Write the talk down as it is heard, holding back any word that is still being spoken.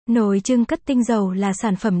Nồi chưng cất tinh dầu là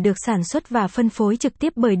sản phẩm được sản xuất và phân phối trực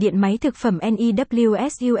tiếp bởi điện máy thực phẩm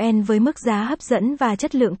NEWSUN với mức giá hấp dẫn và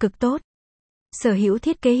chất lượng cực tốt. Sở hữu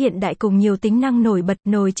thiết kế hiện đại cùng nhiều tính năng nổi bật,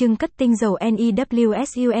 nồi chưng cất tinh dầu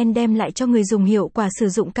NEWSUN đem lại cho người dùng hiệu quả sử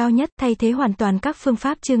dụng cao nhất, thay thế hoàn toàn các phương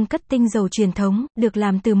pháp chưng cất tinh dầu truyền thống, được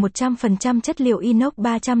làm từ 100% chất liệu inox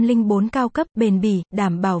 304 cao cấp, bền bỉ,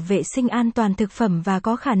 đảm bảo vệ sinh an toàn thực phẩm và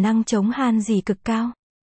có khả năng chống han rỉ cực cao.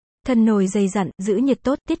 Thân nồi dày dặn, giữ nhiệt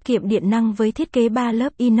tốt, tiết kiệm điện năng với thiết kế 3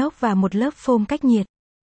 lớp inox và một lớp phôm cách nhiệt.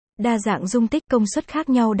 Đa dạng dung tích, công suất khác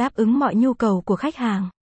nhau đáp ứng mọi nhu cầu của khách hàng.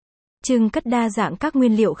 Chưng cất đa dạng các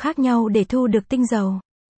nguyên liệu khác nhau để thu được tinh dầu.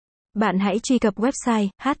 Bạn hãy truy cập website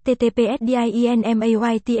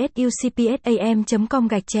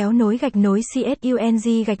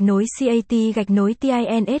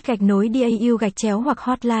https://dinmayuy.com/CSUNG-nối-CAT-TINS-DAU- hoặc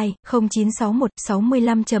hotline 0961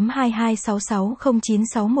 65.2266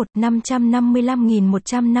 0961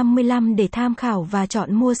 555.155 để tham khảo và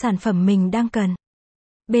chọn mua sản phẩm mình đang cần.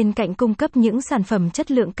 Bên cạnh cung cấp những sản phẩm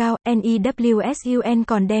chất lượng cao, NEWSUN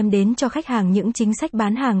còn đem đến cho khách hàng những chính sách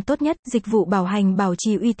bán hàng tốt nhất, dịch vụ bảo hành bảo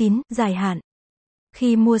trì uy tín, dài hạn.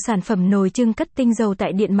 Khi mua sản phẩm nồi chưng cất tinh dầu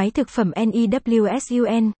tại điện máy thực phẩm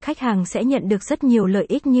NEWSUN, khách hàng sẽ nhận được rất nhiều lợi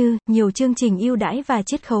ích như, nhiều chương trình ưu đãi và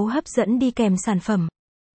chiết khấu hấp dẫn đi kèm sản phẩm.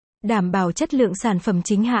 Đảm bảo chất lượng sản phẩm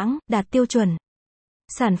chính hãng, đạt tiêu chuẩn.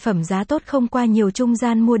 Sản phẩm giá tốt không qua nhiều trung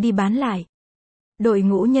gian mua đi bán lại. Đội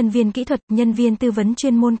ngũ nhân viên kỹ thuật, nhân viên tư vấn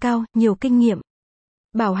chuyên môn cao, nhiều kinh nghiệm.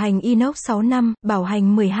 Bảo hành inox 6 năm, bảo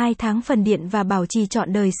hành 12 tháng phần điện và bảo trì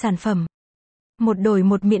trọn đời sản phẩm. Một đổi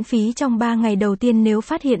một miễn phí trong 3 ngày đầu tiên nếu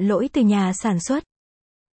phát hiện lỗi từ nhà sản xuất.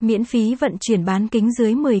 Miễn phí vận chuyển bán kính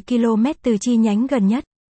dưới 10 km từ chi nhánh gần nhất.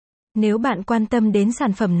 Nếu bạn quan tâm đến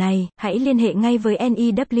sản phẩm này, hãy liên hệ ngay với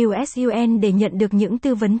NEWSUN để nhận được những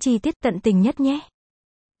tư vấn chi tiết tận tình nhất nhé.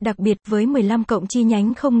 Đặc biệt, với 15 cộng chi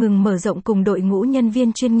nhánh không ngừng mở rộng cùng đội ngũ nhân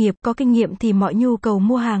viên chuyên nghiệp có kinh nghiệm thì mọi nhu cầu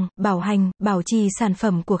mua hàng, bảo hành, bảo trì sản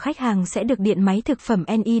phẩm của khách hàng sẽ được điện máy thực phẩm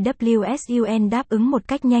NEWSUN đáp ứng một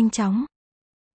cách nhanh chóng.